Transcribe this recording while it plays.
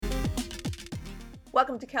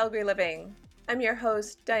Welcome to Calgary Living. I'm your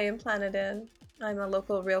host, Diane Planadin. I'm a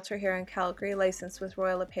local realtor here in Calgary, licensed with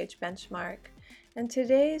Royal LePage Benchmark. And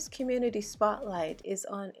today's community spotlight is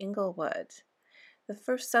on Inglewood, the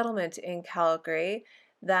first settlement in Calgary,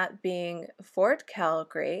 that being Fort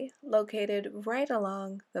Calgary, located right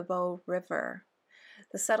along the Bow River.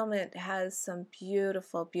 The settlement has some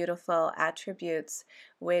beautiful, beautiful attributes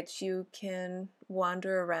which you can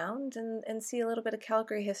wander around and see a little bit of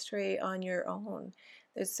Calgary history on your own.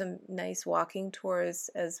 There's some nice walking tours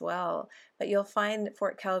as well, but you'll find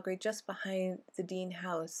Fort Calgary just behind the Dean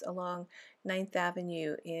House along 9th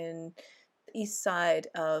Avenue in the east side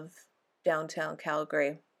of downtown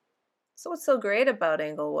Calgary. So what's so great about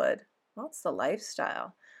Inglewood? Well, it's the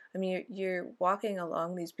lifestyle. I mean, you're walking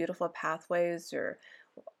along these beautiful pathways, or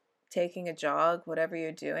taking a jog, whatever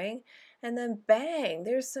you're doing, and then bang,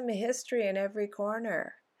 there's some history in every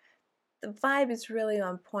corner. The vibe is really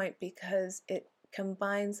on point because it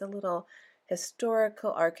combines a little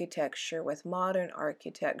historical architecture with modern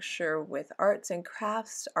architecture, with arts and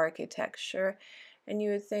crafts architecture. And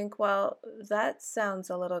you would think, well, that sounds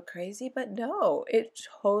a little crazy, but no, it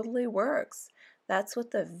totally works. That's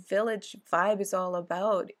what the village vibe is all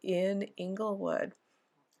about in Inglewood.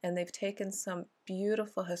 And they've taken some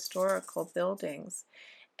beautiful historical buildings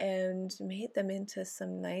and made them into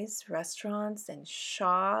some nice restaurants and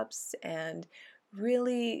shops, and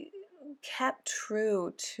really kept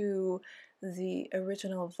true to the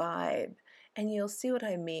original vibe. And you'll see what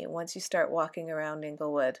I mean once you start walking around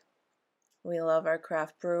Inglewood. We love our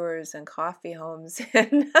craft brewers and coffee homes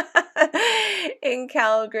in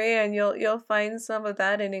Calgary, and you'll find some of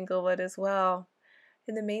that in Inglewood as well.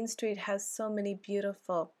 And the main street has so many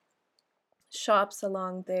beautiful shops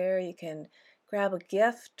along there. You can grab a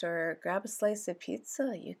gift or grab a slice of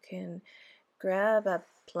pizza. You can grab a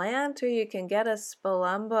plant, or you can get a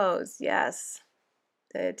Spalumbo's. Yes,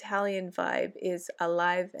 the Italian vibe is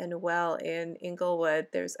alive and well in Inglewood.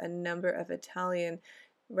 There's a number of Italian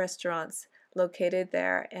restaurants located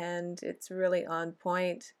there, and it's really on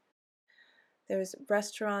point. There's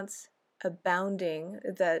restaurants abounding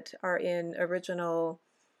that are in original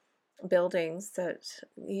buildings that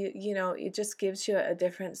it just gives you a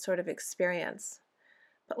different sort of experience.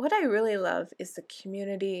 But what I really love is the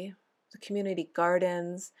community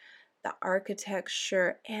gardens, the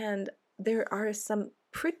architecture, and there are some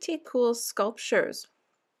pretty cool sculptures,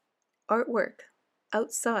 artwork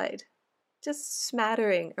outside, just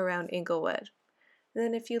smattering around Inglewood. And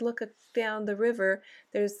then if you look down the river,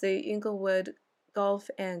 there's the Inglewood Golf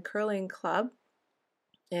and Curling Club,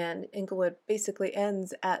 and Inglewood basically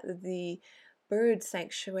ends at the bird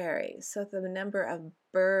sanctuary. So the number of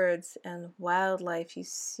birds and wildlife you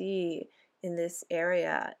see in this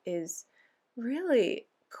area is really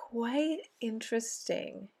quite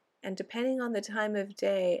interesting. And depending on the time of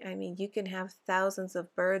day, I mean, you can have thousands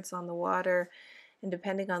of birds on the water. And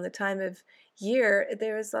depending on the time of year,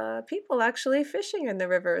 there's people actually fishing in the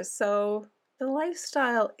river. So the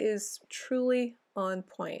lifestyle is truly on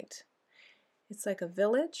point. It's like a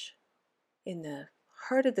village in the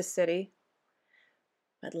heart of the city,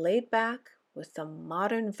 but laid back with the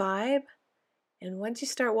modern vibe. And once you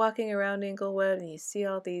start walking around Inglewood and you see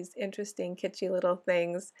all these interesting, kitschy little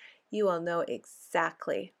things, you will know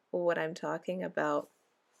exactly what I'm talking about.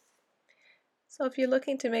 So if you're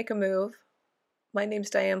looking to make a move, my name's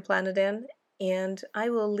Diane Planadin, and I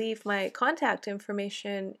will leave my contact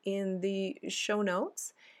information in the show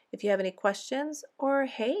notes if you have any questions, or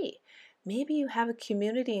hey, maybe you have a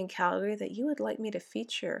community in Calgary that you would like me to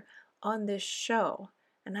feature on this show,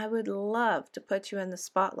 and I would love to put you in the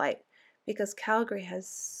spotlight, because Calgary has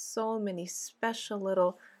so many special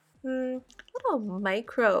little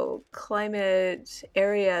microclimate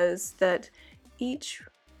areas that each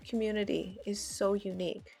community is so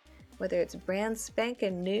unique, whether it's brand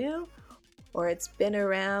spanking new or it's been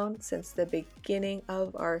around since the beginning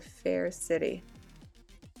of our fair city.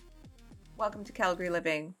 Welcome to Calgary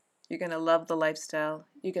Living. You're going to love the lifestyle,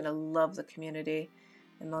 you're going to love the community,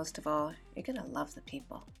 and most of all, you're going to love the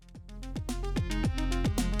people.